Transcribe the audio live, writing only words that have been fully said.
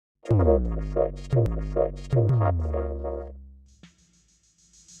Welcome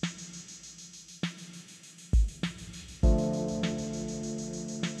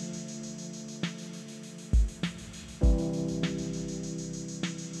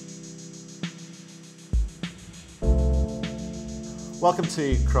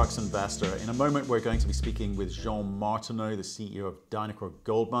to Crux Investor. In a moment, we're going to be speaking with Jean Martineau, the CEO of Dynacor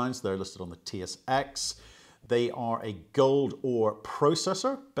Gold Mines. They're listed on the TSX. They are a gold ore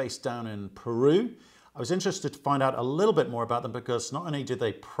processor based down in Peru. I was interested to find out a little bit more about them because not only do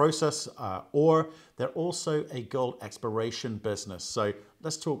they process ore, they're also a gold exploration business. So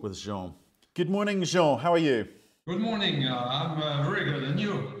let's talk with Jean. Good morning, Jean. How are you? Good morning. I'm very good. And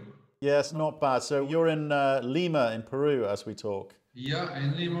you? Yes, not bad. So you're in Lima in Peru as we talk. Yeah,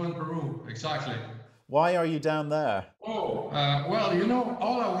 in Lima, in Peru, exactly. Why are you down there? Well,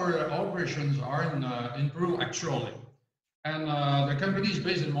 all our operations are in Peru, actually. And the company is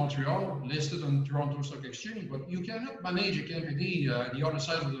based in Montreal, listed on Toronto Stock Exchange, but you cannot manage a company the other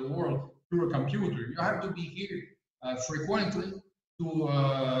side of the world through a computer. You have to be here frequently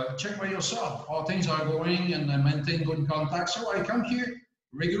to check by yourself how things are going and maintain good contact. So I come here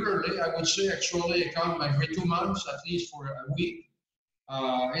regularly. I would say actually I come every 2 months, at least for a week.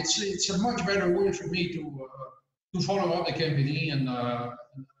 It's a much better way for me to follow up the company and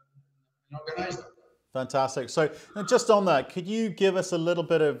organize them. Fantastic. So just on that, could you give us a little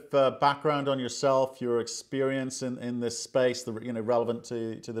bit of background on yourself, your experience in this space, relevant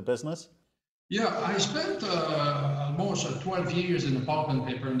to the business? Yeah, I spent almost 12 years in the pulp and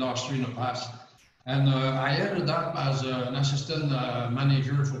paper industry in the past. And I ended up as an assistant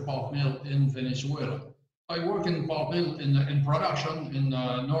manager for pulp mill in Venezuela. I work in pulp mill in production in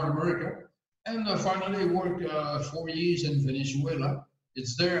North America, and finally worked 4 years in Venezuela.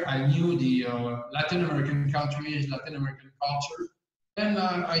 It's there I knew the Latin American countries, Latin American culture, and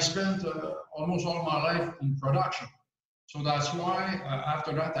I spent almost all my life in production. So that's why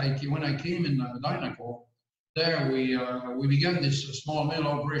after that, when I came in Dynacor, there we began this small mill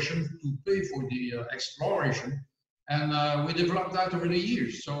operation to pay for the exploration. And we developed that over the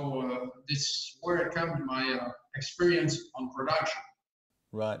years. So this is where comes my experience on production.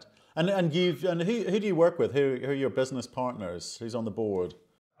 Right. And who do you work with? Who are your business partners? Who's on the board?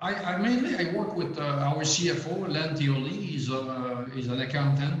 I mainly work with our CFO, Len Thioli. He's an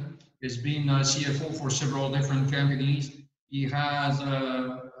accountant. He's been a CFO for several different companies. He has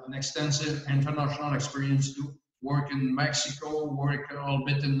an extensive international experience too. Work in Mexico, work a little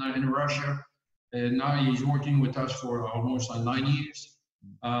bit in Russia. Now he's working with us for almost 9 years,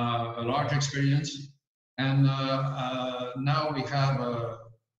 a large experience. And now we have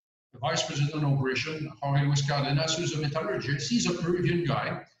the Vice President of Operation, Jorge Luis Cardenas, who's a metallurgist. He's a Peruvian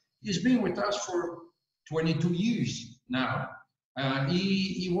guy. He's been with us for 22 years now.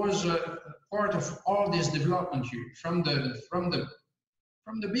 He was part of all this development here from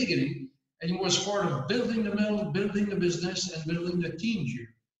the beginning. And he was part of building the mill, building the business, and building the team here.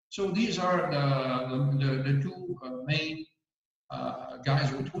 So these are the two main guys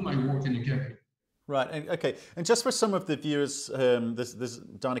with whom I work in the company. Right. Okay. And just for some of the viewers, this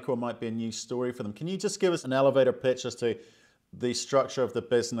Dynacor might be a new story for them. Can you just give us an elevator pitch as to the structure of the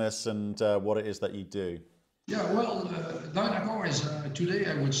business and what it is that you do? Yeah. Well, Dynacor is today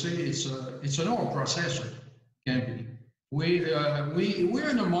I would say it's an ore processor company. We're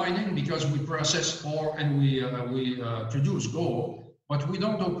in the mining because we process ore and we produce gold. But we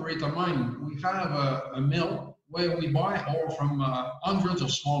don't operate a mine. We have a mill where we buy ore from hundreds of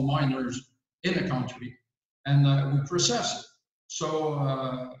small miners in the country, and we process it. So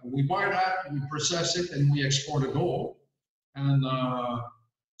we buy that, we process it, and we export the gold. And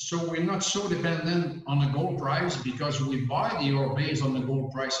so we're not so dependent on the gold price because we buy the ore based on the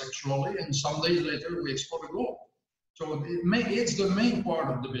gold price actually, and some days later we export the gold. So it's the main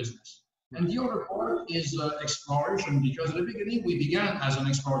part of the business. And the other part is exploration, because at the beginning we began as an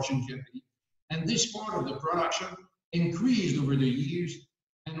exploration company. And this part of the production increased over the years.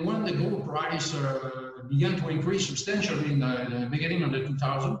 And when the gold price began to increase substantially in the beginning of the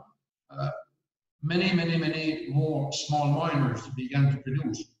 2000s, many more small miners began to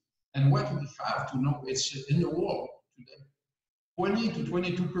produce. And what we have to know, it's in the world today. 20 to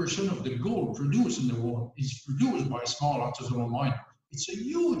 22% of the gold produced in the world is produced by small artisanal miners. It's a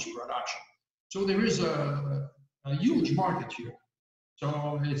huge production. So there is a huge market here.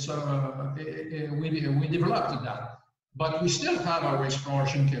 So it's we developed that. But we still have our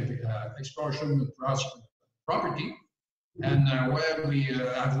exploration property, and where we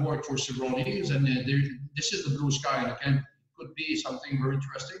have worked for several years, and this is the blue sky. And again, it could be something very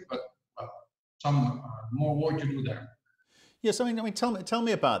interesting, but some more work to do there. Yes, I mean, tell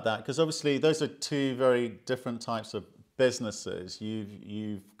me about that because obviously those are two very different types of businesses.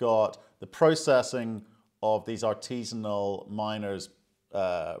 You've got the processing of these artisanal miners'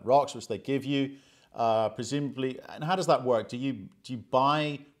 rocks, which they give you, presumably. And how does that work? Do you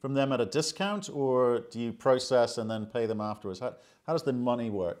buy from them at a discount, or do you process and then pay them afterwards? How does the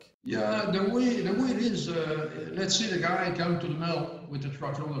money work? Yeah, the way it is, let's say the guy come to the mill with a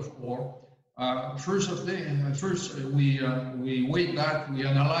truckload of ore. First we weigh that, we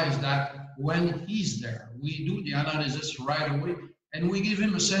analyze that when he's there. We do the analysis right away, and we give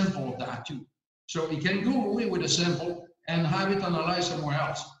him a sample of that too. So he can go away with a sample and have it analyzed somewhere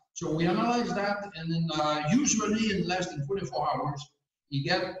else. So we analyze that, and then usually in less than 24 hours, he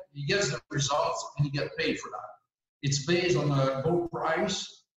gets the results and he get paid for that. It's based on a gold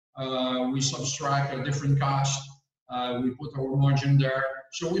price. We subtract a different cost. We put our margin there.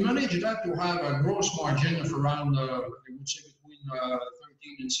 So we manage that to have a gross margin of around, I would say between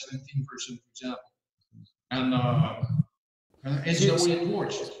 13 and 17%, for example. And it's the way it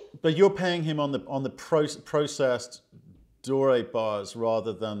works. But you're paying him on the processed doré bars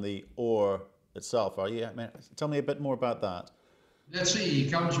rather than the ore itself, are you? I mean, tell me a bit more about that. Let's say he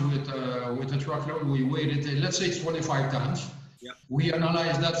comes with a truckload, we weigh it, let's say it's 25 tons. Yeah. We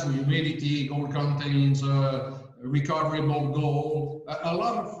analyze that for humidity, gold contains, recoverable gold, a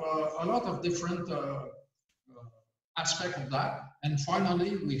lot of different aspects of that. And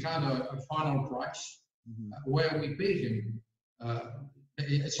finally, we had a final price where we pay him.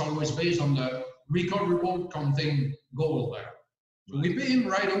 It's always based on the recoverable contain gold there. So we pay him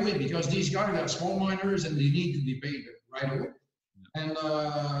right away because these guys are small miners and they need to be paid right away. And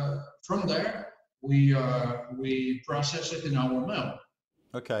from there, we process it in our mill.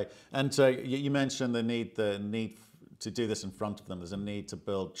 Okay, and you mentioned the need to do this in front of them. There's a need to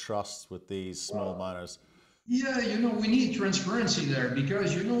build trust with these small miners. Yeah, we need transparency there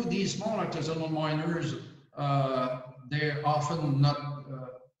because these small artisanal miners, they're often not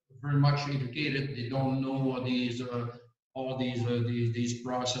very much educated. They don't know all these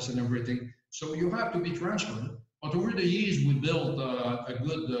process and everything. So you have to be transparent. But over the years, we built a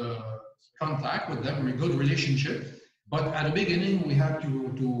good contact with them, a good relationship. But at the beginning, we had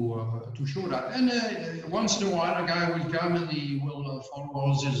to show that. And once in a while, a guy will come and he will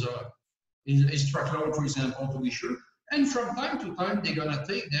follow us his truckload, for example, to be sure. And from time to time, they're gonna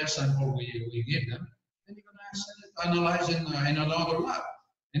take their sample we give them, and they're gonna send it analyze in another lab.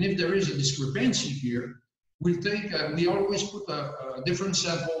 And if there is a discrepancy here, we'll take. We always put a different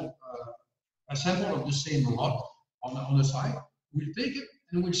sample, a sample of the same lot on the side. We'll take it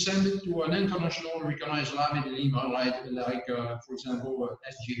and we'll send it to an international recognized lab in Lima, like for example,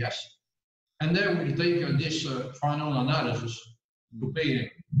 SGS. And then we'll take this final analysis to pay them.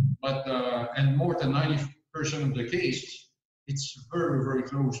 But and more than 90% of the cases, it's very, very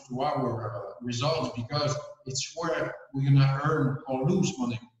close to our results because it's where we're gonna earn or lose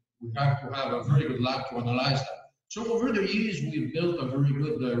money. We have to have a very good lab to analyze that. So over the years, we've built a very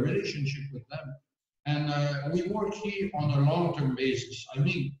good relationship with them. And we work here on a long-term basis. I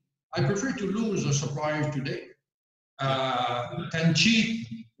mean, I prefer to lose a supplier today and cheat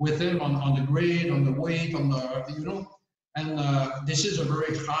with them on the grade, on the weight, on the, and this is a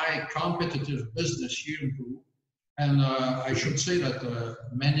very high competitive business here in Peru. And I should say that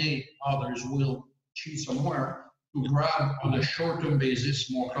many others will cheat somewhere to grab on a short-term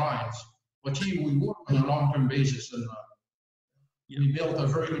basis more clients. But here we work on a long-term basis and we built a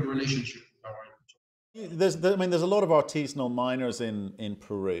very good relationship. There's a lot of artisanal miners in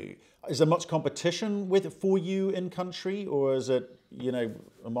Peru. Is there much competition for you in country, or is it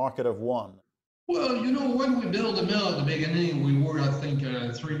a market of one? Well, when we built the mill at the beginning, we were, I think,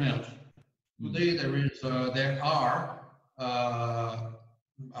 3 mills. Today there are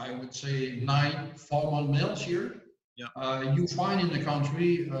I would say 9 formal mills here. Yeah. You find in the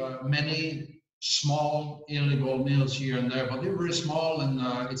country many small illegal mills here and there, but they're very small and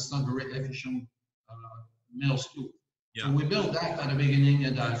it's not very efficient. Mills too. Yeah. So we built that at the beginning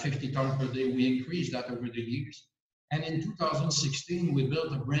at 50 tons per day. We increased that over the years. And in 2016, we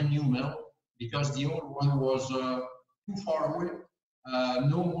built a brand new mill because the old one was too far away.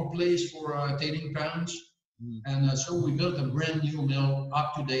 No more place for tailing pounds. And so we built a brand new mill,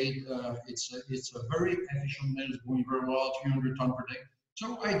 up to date. It's a very efficient mill. It's going very well, 300 tons per day.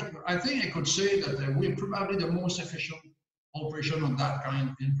 So I think I could say that we're probably the most efficient operation of that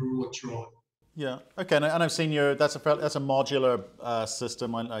kind in Peru, actually. Yeah. Okay. And I've seen that's a modular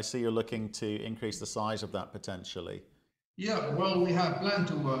system. I see you're looking to increase the size of that potentially. Yeah. Well, we have planned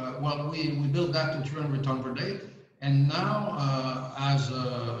to. We built that to 300 tons per day, and now as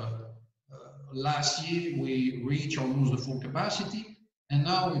last year we reached almost the full capacity, and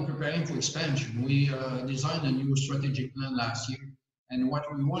now we're preparing for expansion. We designed a new strategic plan last year, and what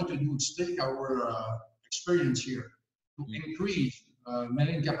we want to do is take our experience here to increase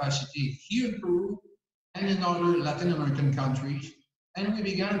milling capacity here in Peru and in other Latin American countries. And we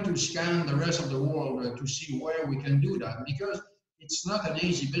began to scan the rest of the world to see where we can do that, because it's not an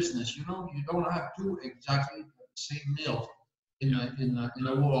easy business. You know, you don't have two exactly the same mills in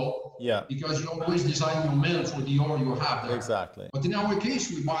a world, Yeah, because you always design your mill for the ore you have there. exactly. But in our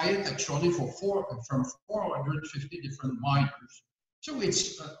case, we buy it actually from 450 different miners. So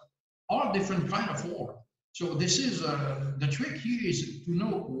it's all different kind of ore. So this is the trick here is to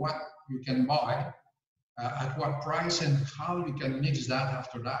know what you can buy, at what price, and how you can mix that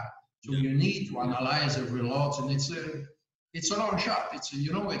after that. So you need to analyze every lot, and it's a long shot. It's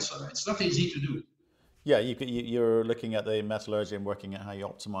it's not easy to do. Yeah, you're looking at the metallurgy and working at how you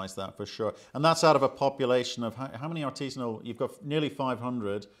optimize that for sure. And that's out of a population of how many artisanal? You've got nearly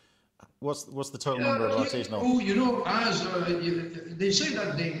 500. What's the total number of artisanal? As they say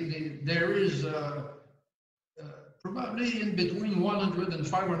that there is probably in between 100 and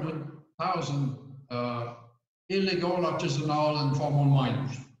 500,000 illegal, artisanal, and formal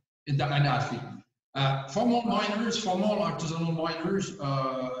miners in that field. Formal artisanal miners,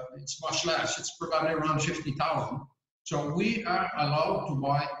 it's much less. It's probably around 50,000. So we are allowed to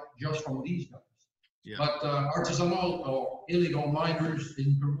buy just from these guys. Yeah. But artisanal or illegal miners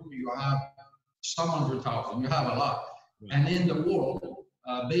in Peru, you have some 100,000. You have a lot. Right. And in the world,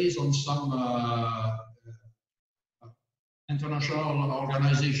 based on some international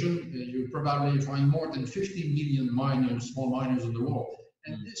organization, you probably find more than 50 million miners, small miners in the world.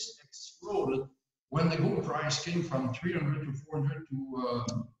 And this exploded when the gold price came from 300 to 400 to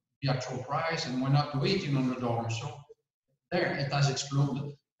the actual price, and went up to $1,800. So there it has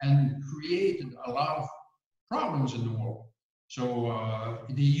exploded and created a lot of problems in the world. So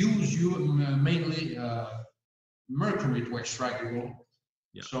they use mainly mercury to extract the gold.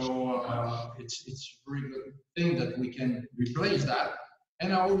 Yeah. So it's a very good thing that we can replace that,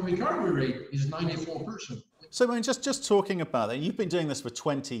 and our recovery rate is 94%. So I mean, just talking about that, you've been doing this for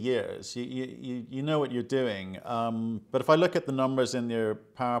 20 years. You know what you're doing. But if I look at the numbers in your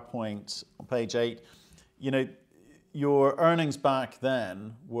PowerPoint on page 8, your earnings back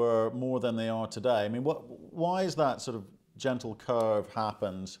then were more than they are today. I mean, why is that sort of gentle curve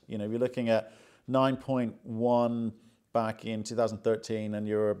happened? You're looking at 9.1 back in 2013, and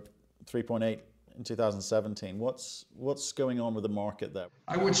you're 3.8 in 2017. What's going on with the market there?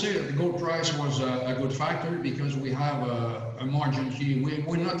 I would say that the gold price was a good factor, because we have a margin here.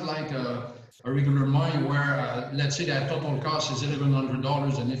 We're not like a regular mine where, let's say that total cost is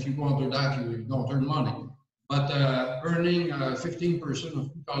 $1,100, and if you go under that, you don't earn money. But earning 15%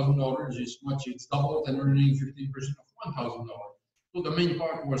 of $2,000 is much. It's double than earning 15% of $1,000. So the main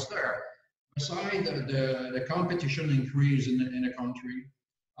part was there. Beside the competition increase in the country,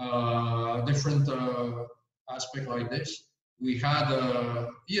 different aspect like this, we had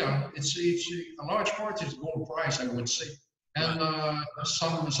it's a large part is gold price, I would say, and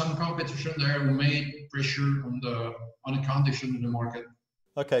some competition there who made pressure on the condition in the market.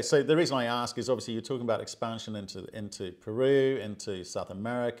 Okay, so the reason I ask is obviously you're talking about expansion into Peru, into South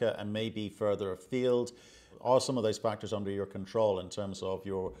America, and maybe further afield. Are some of those factors under your control in terms of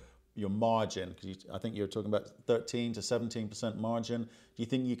your margin? Because I think you're talking about 13 to 17% margin. Do you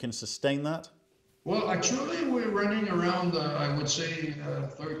think you can sustain that? Well, actually, we're running around, I would say,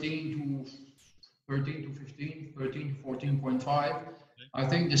 13 to 15, 13 to 14.5. I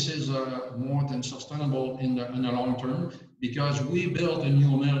think this is more than sustainable in the long term, because we built a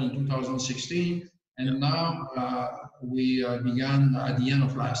new mill in 2016, and now we began at the end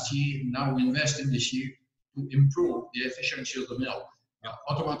of last year. Now we invested this year to improve the efficiency of the mill,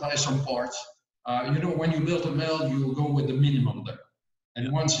 automatize some parts. When you build a mill, you go with the minimum there,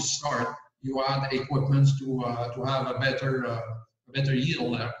 and once you start, you add equipment to have a better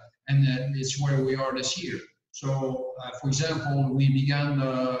yield there, and it's where we are this year. So, for example, we began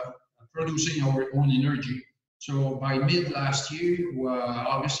producing our own energy. So by mid last year,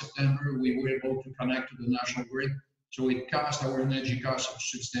 August, September, we were able to connect to the national grid. So it cost our energy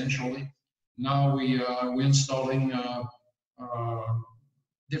costs substantially. Now we're installing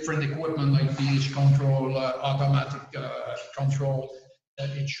different equipment like pH control, automatic control.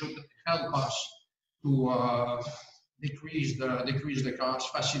 It should help us to decrease the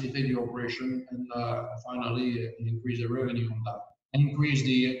cost, facilitate the operation, and finally increase the revenue on that, and increase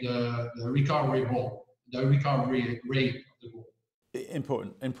the recovery rate of the gold.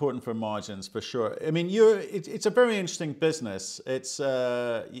 Important for margins for sure. I mean, it's a very interesting business. It's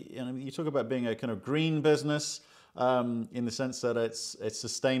you talk about being a kind of green business in the sense that it's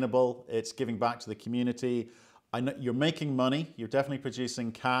sustainable. It's giving back to the community. I know you're making money. You're definitely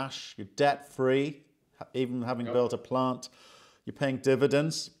producing cash. You're debt free, even having built a plant. You're paying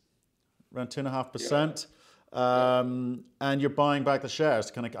dividends around 2.5%, and you're buying back the shares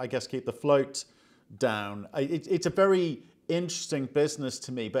to kind of, I guess, keep the float down. It's a very interesting business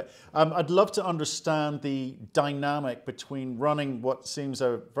to me, but I'd love to understand the dynamic between running what seems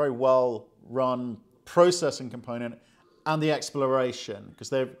a very well run processing component and the exploration, because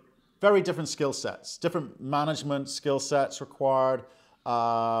they're very different skill sets, different management skill sets required,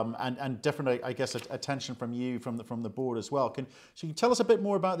 and different, I guess, attention from you, from the board as well. So you tell us a bit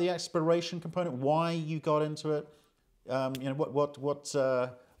more about the exploration component, why you got into it? What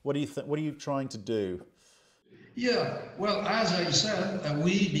do you think? What are you trying to do? Yeah, well, as I said,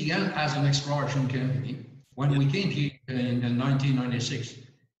 we began as an exploration company when we came here in 1996.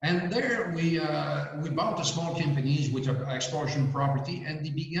 And there we bought a small companies with an exploration property, and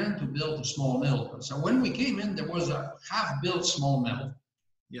they began to build a small mill. So when we came in, there was a half-built small mill.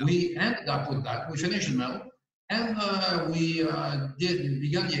 Yeah. We ended up with that. We finished the mill, and we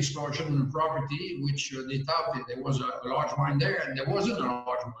began the exploration on the property, which they thought that there was a large mine there, and there wasn't a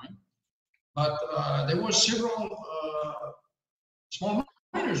large mine. But there was several small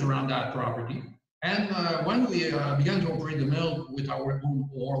miners around that property. And when we began to operate the mill with our own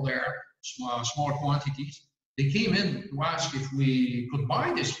ore there, small quantities, they came in to ask if we could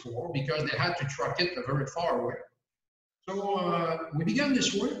buy this ore because they had to truck it very far away. So we began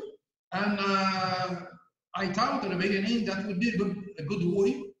this work, and I thought at the beginning that would be a good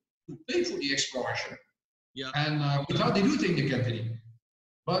way to pay for the exploration. Yeah. And we thought diluting the company.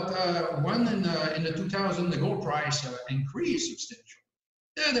 But when in the 2000 the gold price increased substantially,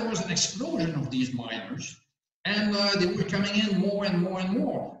 there was an explosion of these miners, and they were coming in more and more and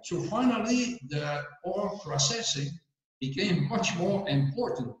more. So finally, the ore processing became much more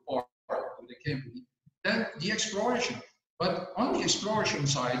important part of the company than the exploration. But on the exploration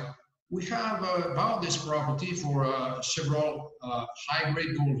side, we have bought this property for several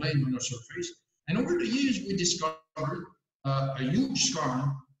high-grade gold veins on the surface. And over the years, we discovered a huge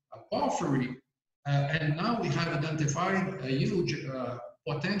skarn, a porphyry, and now we have identified a huge,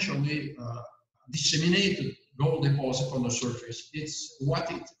 potentially disseminated gold deposit on the surface. It's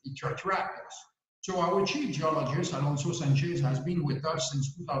what it attracts us. So our chief geologist, Alonso Sanchez, has been with us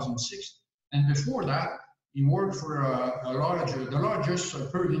since 2006. And before that, he worked for the largest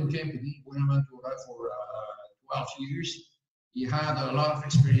Peruvian company, Buenaventura, for 12 years. He had a lot of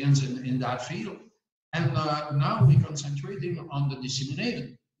experience in that field. And now we're concentrating on the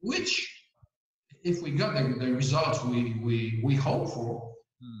disseminated, which, if we got the results we hope for,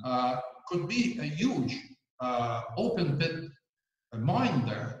 could be a huge open pit mine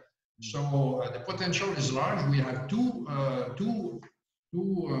there. So the potential is large. We have two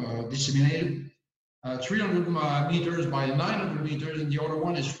disseminated, 300 meters by 900 meters, and the other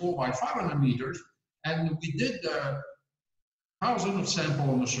one is 4 by 500 meters. And we did thousands of samples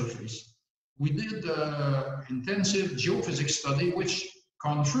on the surface. We did intensive geophysics study, which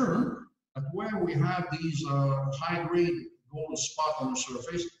confirmed that where we have these high-grade gold spots on the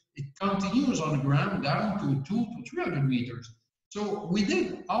surface, it continues on the ground down to 200 to 300 meters. So we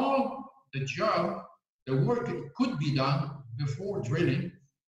did all the job, the work could be done before drilling,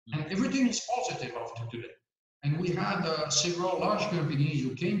 and everything is positive after today. And we had several large companies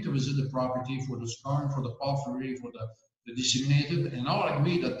who came to visit the property for the skarn, for the porphyry, for the disseminated, and all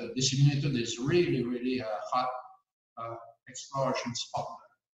agree that the disseminated is really, really a hot exploration spot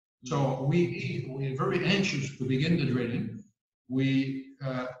there. So we're very anxious to begin the drilling. We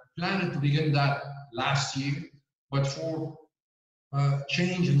planned to begin that last year, but for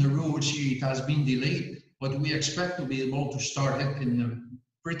change in the rules, it has been delayed. But we expect to be able to start it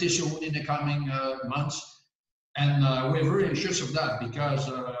pretty soon in the coming months. And we're very anxious of that because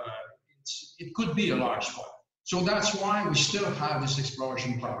it could be a large spot. So that's why we still have this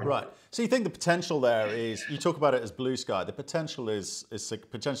exploration property. Right. So you think the potential there is, you talk about it as blue sky, the potential is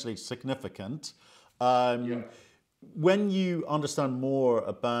potentially significant. When you understand more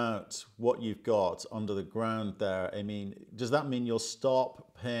about what you've got under the ground there, I mean, does that mean you'll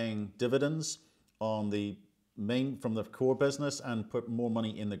stop paying dividends on from the core business and put more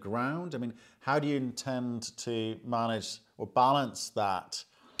money in the ground? I mean, how do you intend to manage or balance that?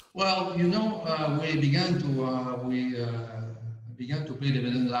 Well, you know, we began to pay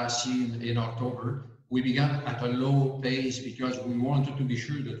dividend last year in October. We began at a low pace because we wanted to be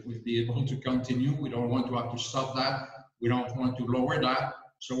sure that we'd be able to continue. We don't want to have to stop that. We don't want to lower that.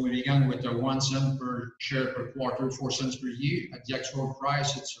 So we began with a 1 cent per share per quarter, 4 cents per year. At the actual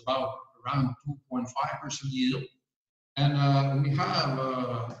price, it's about around 2.5% yield. And we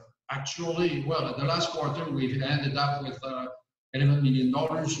have actually, well, at the last quarter, we've ended up with $11 million.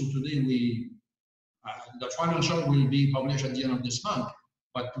 So today the financial will be published at the end of this month,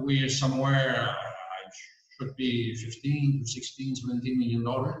 but we're somewhere, should be 15 to 16, $17 million.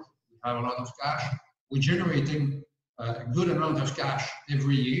 We have a lot of cash. We're generating a good amount of cash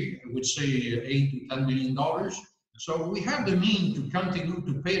every year. I would say $8 to $10 million. So we have the means to continue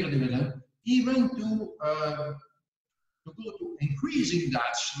to pay the dividend, even to go to increasing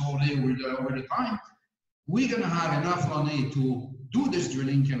that slowly over the time. We're going to have enough money to do this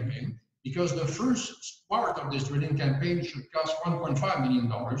drilling campaign, because the first part of this drilling campaign should cost $1.5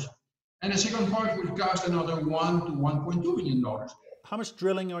 million, and the second part will cost another $1 to $1.2 million. How much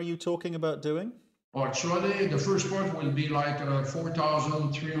drilling are you talking about doing? Actually, the first part will be like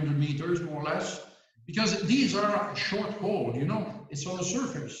 4,300 meters, more or less, because these are short hole, it's on the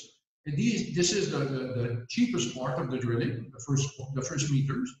surface. This is the cheapest part of the drilling, the first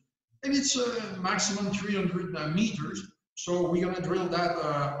meters, and it's maximum 300 meters. So we're gonna drill that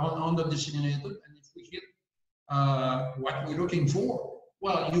on the disseminated, and if we hit what we're looking for,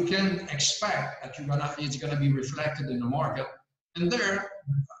 well, you can expect that it's gonna be reflected in the market. And there,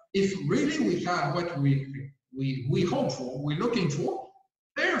 if really we have what we hope for, we're looking for,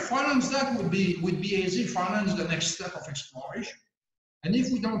 there finance that would be easy. Finance the next step of exploration. And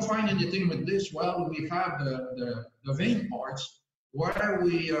if we don't find anything with this, well, we have the vein parts where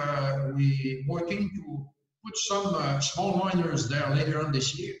we working to put some small miners there later on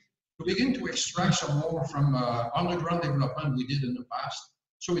this year to begin to extract some more from underground development we did in the past.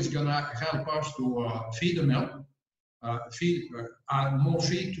 So it's gonna help us to feed the mill, add more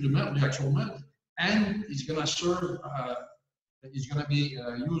feed to the mill, the actual mill, and it's gonna serve. It's gonna be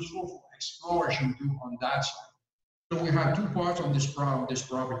useful for exploration too on that side. So we have two parts on this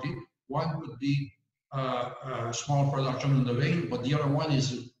property. One would be small production in the vein, but the other one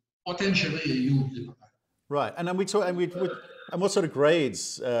is potentially a huge deposit. Right, and then we talk, and what sort of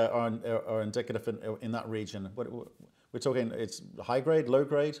grades are indicative in that region? We're talking, it's high grade, low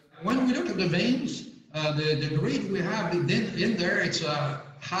grade. When we look at the veins, the grade we have in there, it's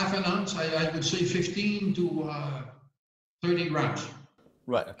half an ounce. I would say 15 to 30 grams.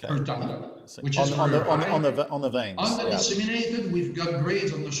 Right. Okay. Per ton, which on is the veins. On the disseminated, we've got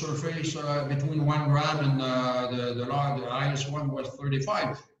grades on the surface between 1 gram and the highest one was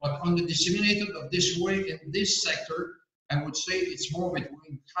 35. But on the disseminated of this way in this sector, I would say it's more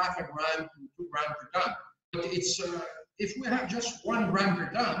between half a gram to 2 grams per ton. But it's if we have just 1 gram per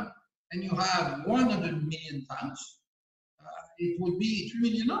ton and you have 100 million tons, it would be 3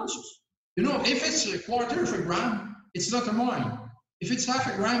 million ounces. If it's a quarter of a gram, it's not a mine. If it's half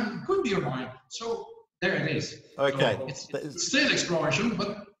a gram, it could be a mine. So there it is. Okay. So it's still exploration,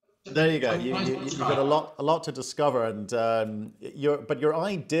 but there you go. You've got a lot to discover, and your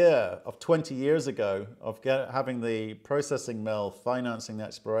idea of 20 years ago of having the processing mill financing the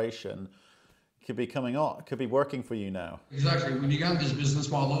exploration could be working for you now. Exactly. We began this business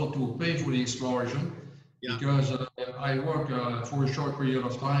model to pay for the exploration. Yeah. Because I worked for a short period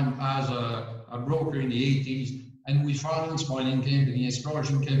of time as a broker in the 80s. And we financed mining company,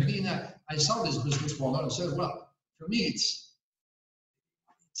 exploration company. And I saw this business model and said, well, for me,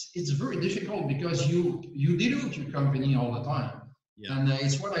 it's very difficult because you dilute your company all the time. Yeah. And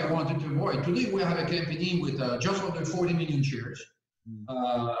it's what I wanted to avoid. Today, we have a company with just under 40 million shares.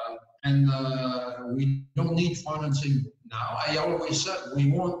 And we don't need financing now. I always said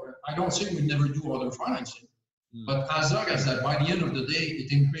I don't say we never do other financing. But as long as that by the end of the day,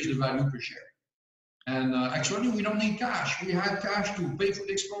 it increased the value per share. And actually, we don't need cash. We had cash to pay for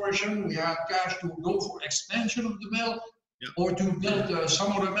the exploration. We had cash to go for expansion of the mill, or to build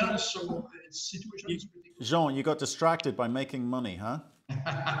some other mills. So the situation is pretty good. Jean, you got distracted by making money, huh?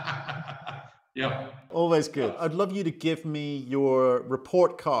 Yeah. Always good. I'd love you to give me your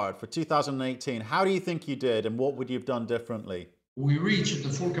report card for 2018. How do you think you did, and what would you have done differently? We reached the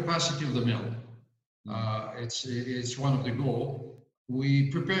full capacity of the mill. It's one of the goals. We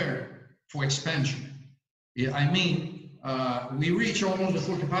prepared for expansion. We reach almost the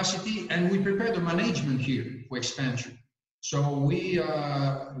full capacity, and we prepare the management here for expansion. So we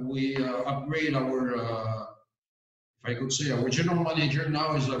upgrade our, if I could say, our general manager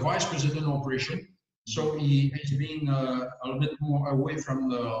now is a vice president operation. So he is being a little bit more away from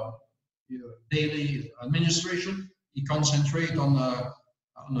the daily administration. He concentrates on the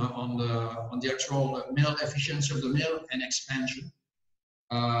actual mill efficiency of the mill and expansion.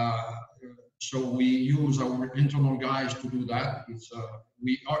 So we use our internal guys to do that.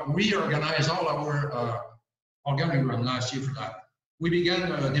 We reorganize all our organigram last year for that. We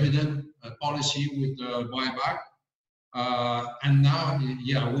began a dividend policy with buyback, and now,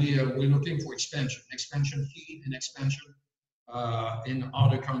 yeah, we're looking for expansion fee and expansion in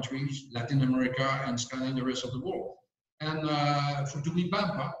other countries, Latin America and scanning the rest of the world. And for Dubé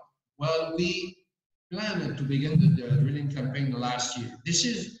Pampa, well, we planned to begin the drilling campaign last year. This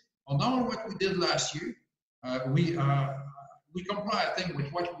is, although what we did last year, we comply, I think,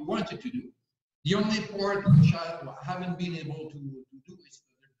 with what we wanted to do. The only part which I haven't been able to do is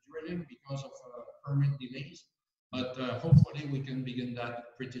the drilling because of permit delays, but hopefully we can begin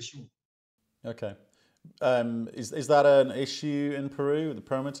that pretty soon. Okay. Is that an issue in Peru, the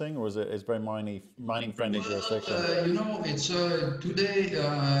permitting, or is it very mining friendly jurisdiction? You know, it's today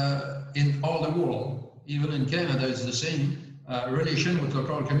in all the world, even in Canada, it's the same. Relation with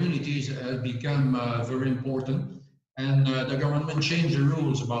local communities has become very important, and the government changed the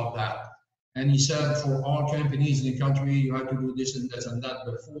rules about that. And he said for all companies in the country, you have to do this and that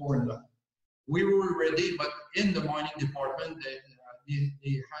before. And we were ready, but in the mining department, they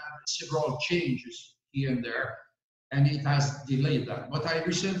had several changes here and there, and it has delayed that. But I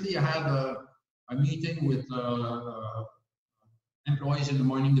recently had a meeting with employees in the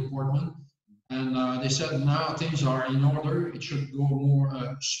mining department, and they said now things are in order. It should go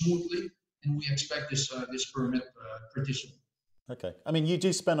more smoothly, and we expect this permit pretty soon. Okay. I mean, you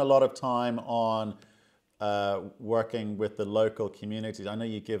do spend a lot of time on working with the local communities. I know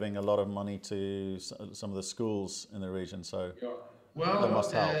you're giving a lot of money to some of the schools in the region, so yeah. Well, that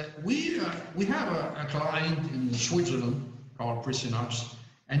must help. We have a client in Switzerland called Prisinox,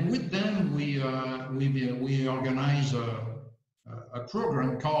 and with them we organize a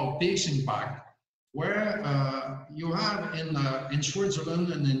program called Peace Impact, where you have in Switzerland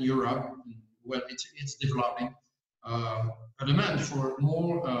and in Europe, well, it's developing. A demand for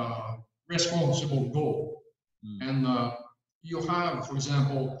more responsible gold. And you have, for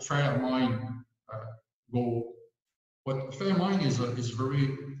example, fair mine gold. But fair mine is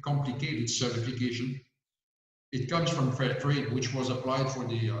very complicated certification. It comes from fair trade, which was applied for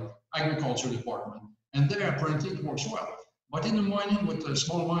the agriculture department. And there, apparently, it works well. But in the mining with the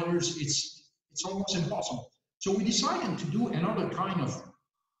small miners, it's almost impossible. So we decided to do another kind of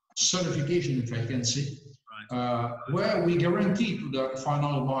certification, if I can say, where we guarantee to the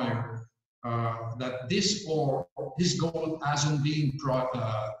final buyer that this gold hasn't been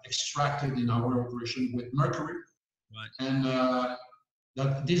extracted in our operation with mercury, and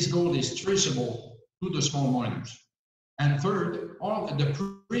that this gold is traceable to the small miners. And third, all the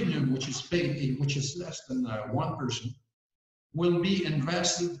premium which is paid, which is less than 1%, will be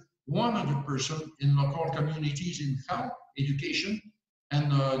invested 100% in local communities in health, education,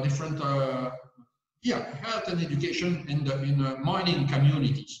 and different health and education in the mining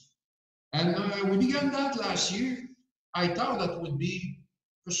communities. And we began that last year. I thought that would be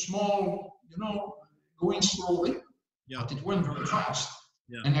a small, going slowly, but it went very fast.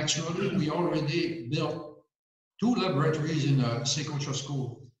 Yeah. And actually, we already built 2 laboratories in the Secocha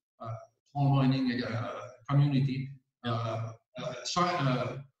School, small mining community,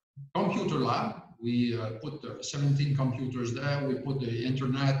 computer lab. We put 17 computers there. We put the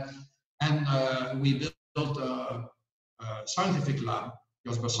internet. And we built a scientific lab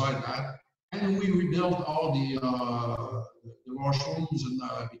just beside that, and we rebuilt all the washrooms and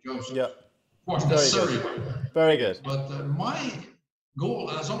because of course necessary. Very good. But my goal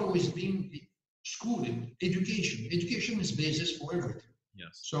has always been schooling, education. Education is basis for everything.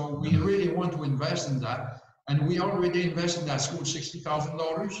 Yes. So we really want to invest in that, and we already invested in that school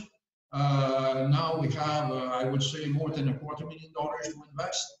 $60,000. Now we have, I would say, more than $250,000 to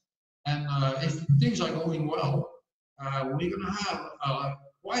invest. And if things are going well, we're going to have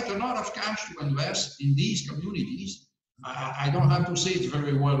quite a lot of cash to invest in these communities. I don't have to say it's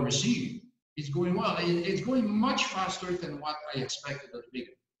very well received. It's going well. It's going much faster than what I expected at the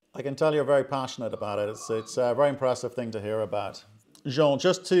beginning. I can tell you're very passionate about it. It's a very impressive thing to hear about. Jean,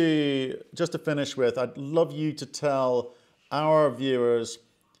 just to finish with, I'd love you to tell our viewers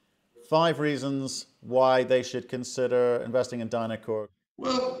 5 reasons why they should consider investing in Dynacor.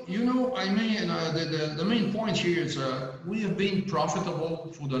 Well, I mean, the main point here is we have been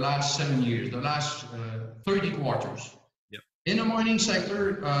profitable for the last 7 years, the last 30 quarters. Yep. In the mining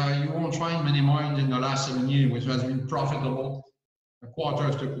sector, you won't find many mines in the last 7 years which has been profitable quarter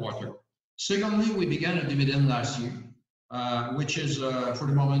after quarter. Secondly, we began a dividend last year, which is for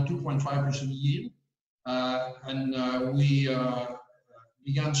the moment 2.5% yield, and we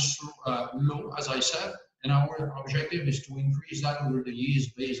began low, as I said. And our objective is to increase that over the years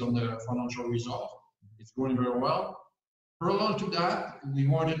based on the financial results. It's going very well. Parallel to that, we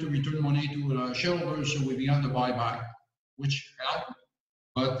wanted to return money to shareholders, so we began the buyback, which helped.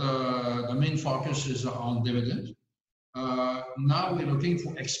 But the main focus is on dividends. Now we're looking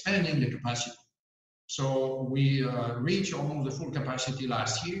for expanding the capacity. So we reached almost the full capacity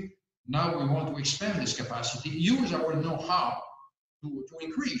last year. Now we want to expand this capacity, use our know-how to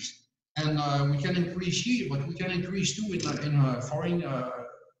increase. And we can increase here, but we can increase too in foreign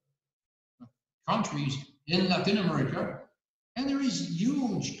countries in Latin America. And there is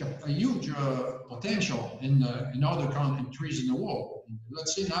huge potential in other countries in the world.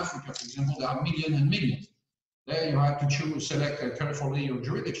 Let's say in Africa, for example, there are millions and millions. There you have to select carefully your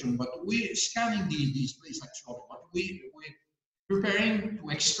jurisdiction. But we're scanning these places actually. But we're preparing to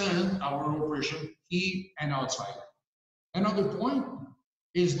expand our operation here and outside. Another point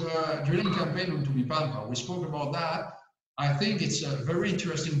is the drilling campaign on Tumipalpa. We spoke about that. I think it's a very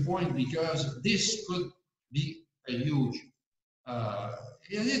interesting point because this could be a huge.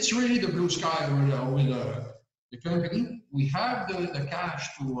 It's really the blue sky with the company. We have the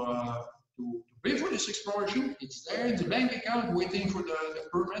cash to pay for this exploration. It's there in the bank account waiting for the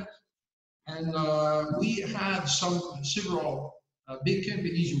permit. And we had several big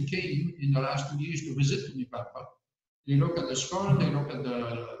companies who came in the last 2 years to visit Tumipalpa. They look at the skarn, they look at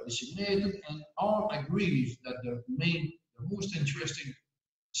the disseminated, and all agrees that the most interesting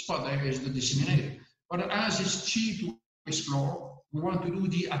spot there is the disseminated. But as it's cheap to explore, we want to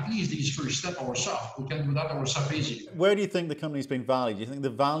do at least these first steps ourselves. We can do that ourselves easily. Where do you think the company's being valued? Do you think the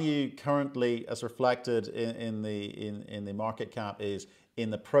value currently, as reflected in the market cap, is in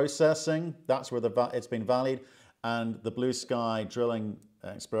the processing? That's where it's been valued, and the blue sky drilling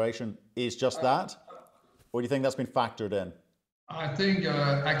exploration is just that? Or do you think that's been factored in? I think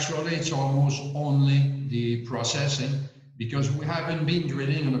actually it's almost only the processing, because we haven't been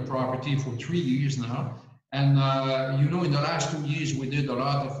drilling on the property for 3 years now. And you know, in the last 2 years, we did a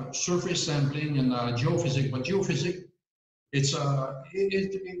lot of surface sampling and geophysics. But geophysics,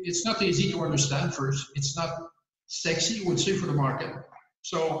 it's not easy to understand first. It's not sexy, I would say, for the market.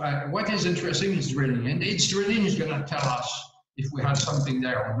 So what is interesting is drilling. And it's drilling is going to tell us if we have something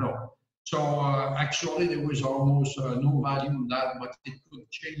there or no. So actually, there was almost no value in that, but it could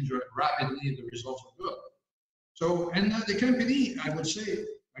change rapidly if the results are good. So, and the company, I would say,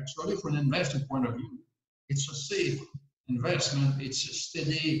 actually, from an investor point of view, it's a safe investment. It's a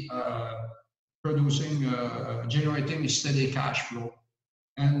steady generating a steady cash flow.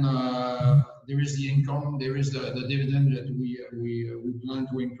 And there is the income, there is the dividend that we plan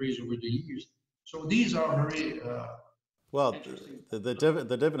to increase over the years. So these are very well,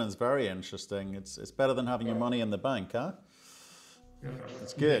 the dividend is very interesting. It's better than having your money in the bank, huh? Yeah.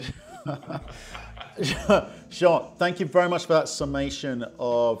 That's good. Jean, thank you very much for that summation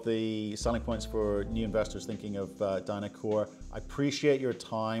of the selling points for new investors thinking of Dynacor. I appreciate your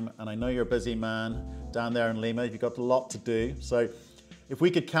time, and I know you're a busy man down there in Lima. You've got a lot to do. So if we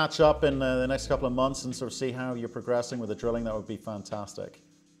could catch up in the next couple of months and sort of see how you're progressing with the drilling, that would be fantastic.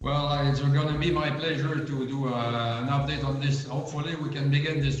 Well, it's going to be my pleasure to do an update on this. Hopefully we can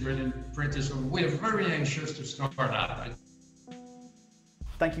begin this drilling pretty soon. We are very anxious to start that.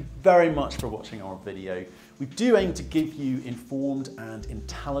 Thank you very much for watching our video. We do aim to give you informed and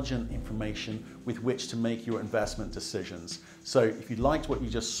intelligent information with which to make your investment decisions. So if you liked what you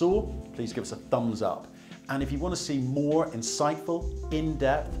just saw, please give us a thumbs up. And if you want to see more insightful,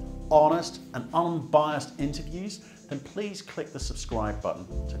 in-depth, honest and unbiased interviews, then please click the subscribe button.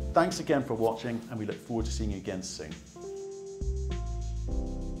 So thanks again for watching, and we look forward to seeing you again soon.